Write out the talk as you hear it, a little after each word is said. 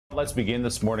Let's begin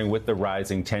this morning with the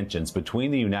rising tensions between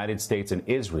the United States and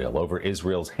Israel over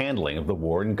Israel's handling of the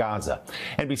war in Gaza.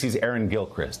 NBC's Aaron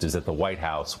Gilchrist is at the White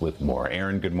House with more.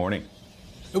 Aaron, good morning.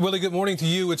 Willie, good morning to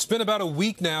you. It's been about a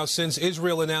week now since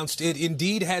Israel announced it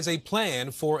indeed has a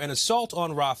plan for an assault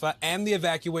on Rafah and the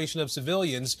evacuation of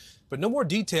civilians, but no more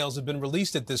details have been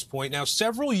released at this point. Now,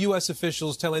 several U.S.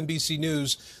 officials tell NBC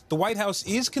News the White House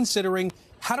is considering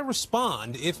how to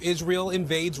respond if Israel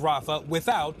invades Rafah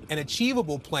without an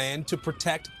achievable plan to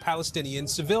protect Palestinian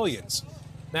civilians.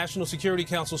 National Security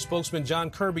Council spokesman John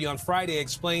Kirby on Friday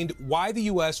explained why the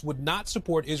U.S. would not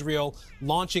support Israel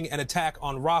launching an attack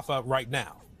on Rafah right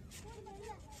now.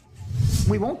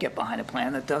 We won't get behind a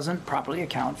plan that doesn't properly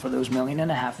account for those 1.5 million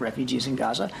refugees in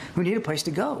Gaza who need a place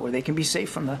to go where they can be safe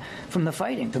from the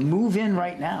fighting. To move in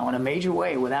right now in a major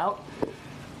way without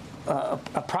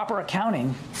a proper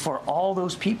accounting for all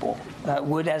those people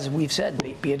would, as we've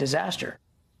said, be a disaster.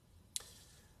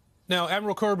 Now,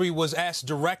 Admiral Kirby was asked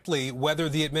directly whether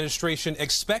the administration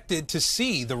expected to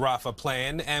see the Rafah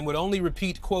plan and would only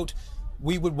repeat, quote,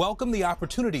 "We would welcome the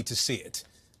opportunity to see it."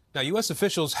 Now, U.S.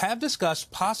 officials have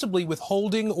discussed possibly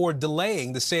withholding or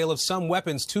delaying the sale of some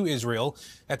weapons to Israel.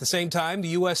 At the same time, the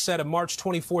U.S. set a March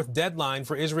 24th deadline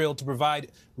for Israel to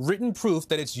provide written proof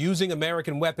that it's using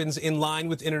American weapons in line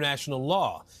with international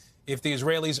law. If the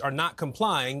Israelis are not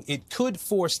complying, it could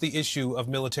force the issue of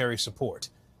military support.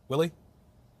 Willie?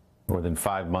 More than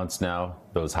 5 months now,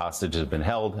 those hostages have been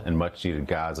held, and much-needed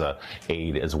Gaza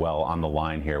aid as well on the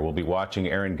line here. We'll be watching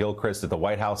Aaron Gilchrist at the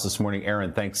White House this morning.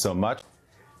 Aaron, thanks so much.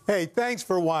 Hey, thanks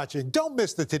for watching. Don't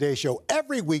miss the Today Show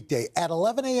every weekday at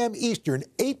 11 a.m. Eastern,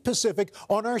 8 Pacific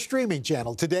on our streaming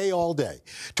channel, Today All Day.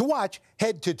 To watch,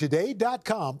 head to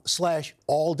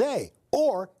today.com/allday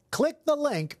or click the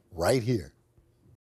link right here.